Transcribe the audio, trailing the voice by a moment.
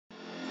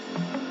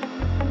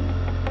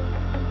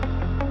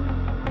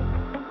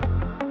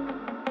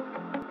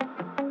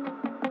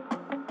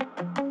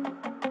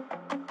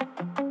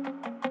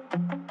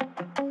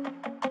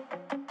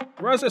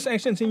Russia's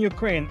actions in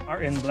Ukraine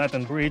are in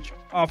blatant breach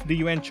of the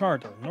UN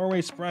Charter,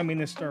 Norway's Prime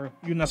Minister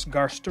Jonas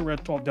Gahr Støre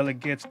told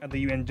delegates at the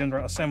UN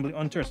General Assembly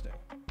on Thursday.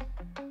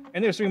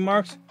 In his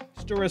remarks,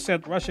 Støre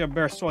said Russia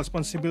bears sole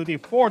responsibility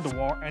for the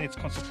war and its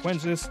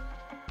consequences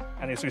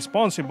and is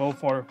responsible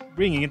for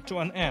bringing it to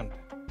an end.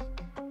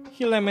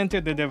 He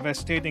lamented the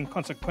devastating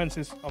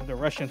consequences of the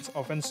Russian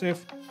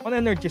offensive on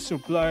energy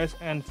supplies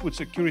and food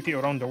security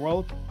around the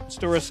world.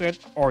 Støre said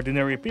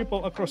ordinary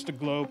people across the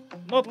globe,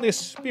 not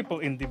least people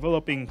in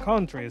developing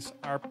countries,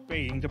 are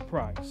paying the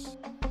price.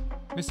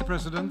 Mr.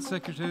 President,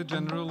 Secretary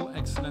General,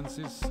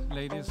 Excellencies,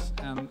 ladies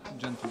and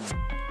gentlemen.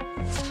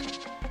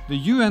 The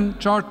UN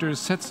Charter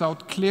sets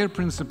out clear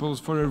principles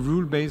for a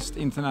rule-based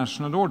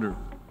international order.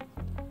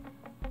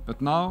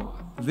 But now,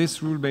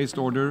 this rule-based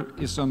order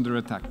is under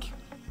attack.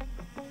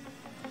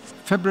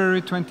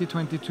 February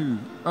 2022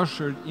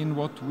 ushered in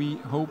what we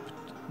hoped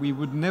we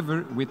would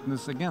never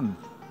witness again,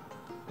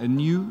 a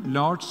new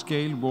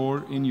large-scale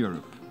war in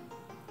Europe.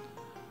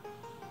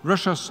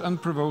 Russia's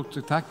unprovoked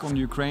attack on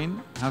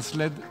Ukraine has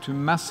led to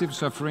massive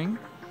suffering,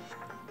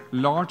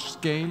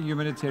 large-scale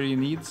humanitarian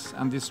needs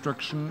and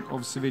destruction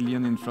of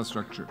civilian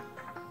infrastructure.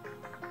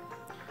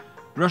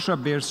 Russia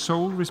bears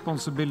sole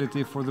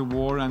responsibility for the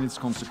war and its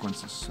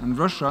consequences, and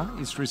Russia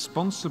is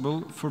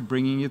responsible for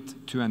bringing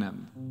it to an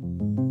end.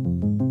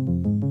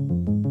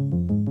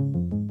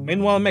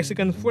 Meanwhile,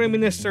 Mexican Foreign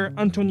Minister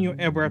Antonio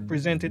Ebrard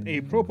presented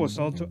a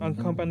proposal to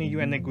accompany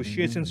UN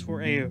negotiations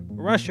for a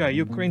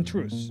Russia-Ukraine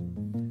truce.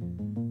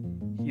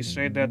 He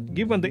said that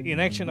given the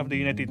inaction of the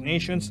United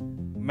Nations,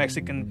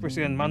 Mexican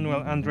President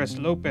Manuel Andrés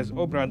López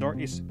Obrador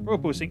is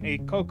proposing a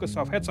caucus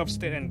of heads of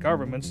state and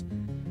governments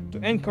to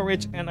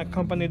encourage and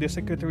accompany the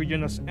Secretary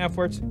General's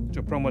efforts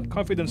to promote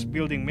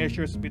confidence-building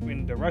measures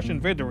between the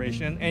Russian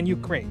Federation and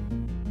Ukraine.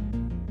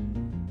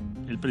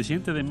 El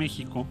presidente de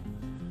México,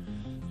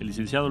 el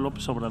licenciado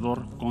López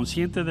Obrador,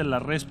 consciente de la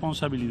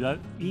responsabilidad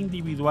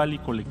individual y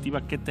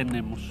colectiva que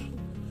tenemos,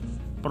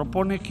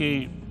 propone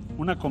que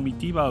una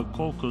comitiva o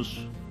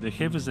caucus de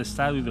jefes de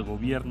Estado y de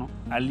Gobierno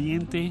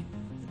aliente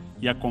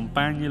y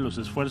acompañe los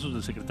esfuerzos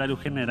del secretario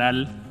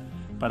general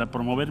para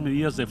promover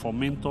medidas de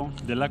fomento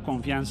de la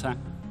confianza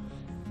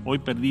hoy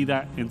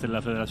perdida entre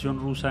la Federación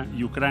Rusa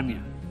y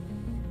Ucrania,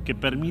 que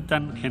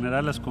permitan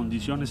generar las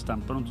condiciones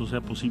tan pronto sea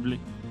posible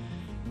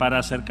para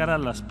acercar a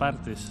las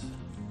partes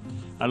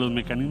a los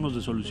mecanismos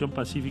de solución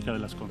pacífica de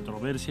las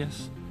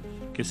controversias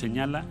que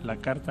señala la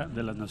Carta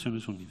de las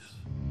Naciones Unidas.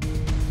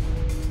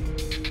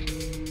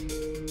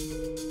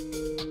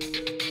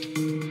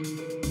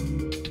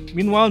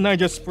 Meanwhile,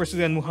 Niger's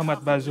President Muhammad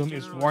Bazoum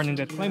is warning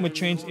that climate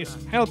change is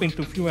helping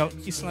to fuel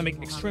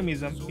Islamic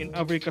extremism in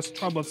Africa's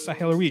troubled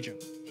Sahel region.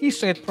 He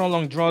said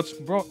prolonged droughts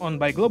brought on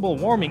by global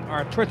warming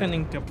are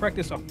threatening the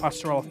practice of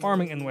pastoral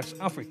farming in West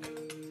Africa,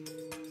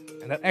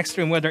 and that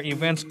extreme weather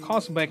events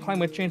caused by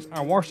climate change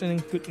are worsening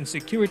food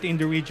insecurity in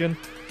the region,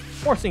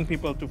 forcing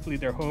people to flee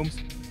their homes,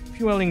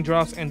 fueling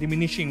droughts and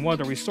diminishing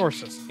water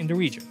resources in the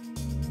region.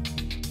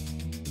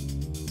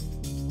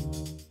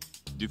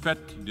 Du fait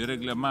du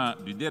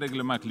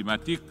dérèglement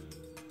climatique,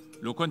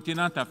 le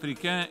continent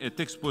africain est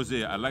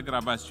exposé à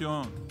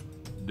l'aggravation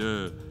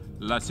de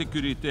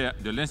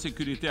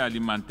l'insécurité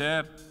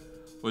alimentaire,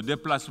 au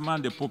déplacement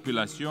des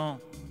populations,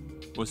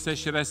 aux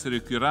sécheresses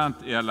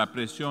récurrentes et à la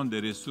pression des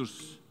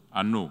ressources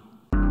en eau.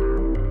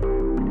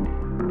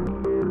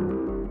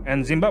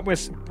 And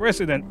Zimbabwe's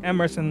President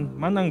Emerson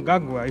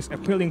Mnangagwa is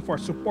appealing for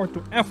support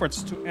to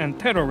efforts to end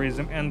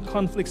terrorism and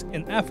conflicts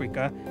in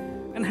Africa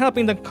and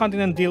helping the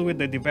continent deal with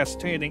the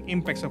devastating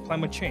impacts of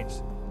climate change.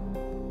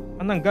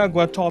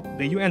 Mnangagwa told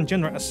the UN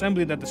General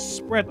Assembly that the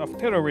spread of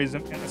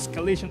terrorism and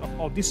escalation of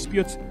all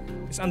disputes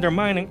is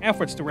undermining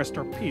efforts to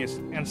restore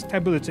peace and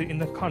stability in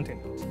the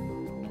continent.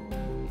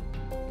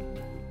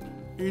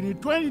 In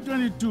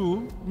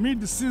 2022,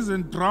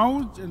 mid-season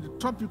drought and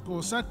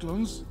tropical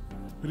cyclones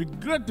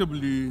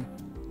regrettably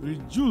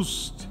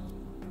reduced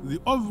the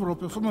overall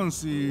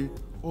performance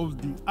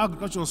of the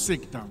agricultural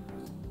sector.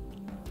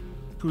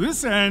 To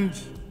this end,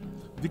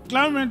 the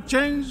climate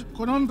change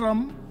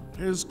conundrum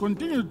has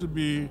continued to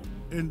be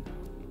an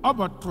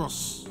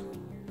albatross.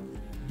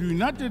 The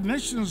United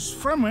Nations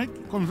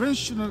Framework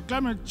Convention on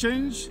Climate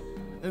Change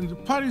and the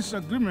Paris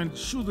Agreement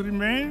should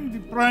remain the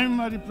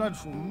primary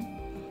platform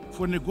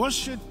for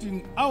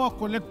negotiating our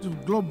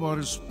collective global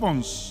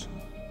response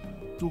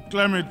to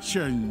climate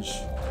change.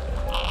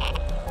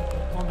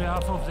 On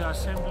behalf of the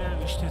Assembly, I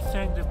wish to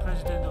thank the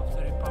President of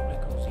the Republic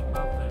of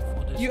Zimbabwe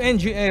for this.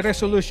 UNGA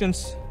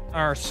resolutions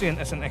are seen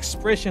as an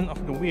expression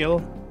of the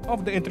will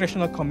of the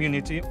international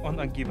community on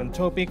a given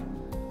topic,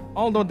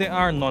 although they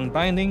are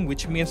non-binding,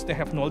 which means they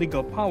have no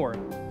legal power,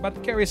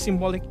 but carry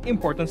symbolic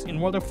importance in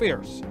world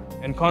affairs.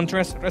 In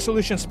contrast,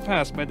 resolutions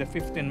passed by the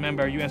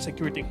 15-member UN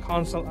Security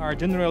Council are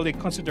generally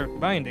considered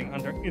binding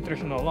under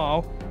international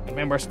law, and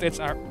member states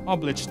are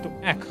obliged to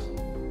act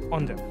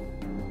on them.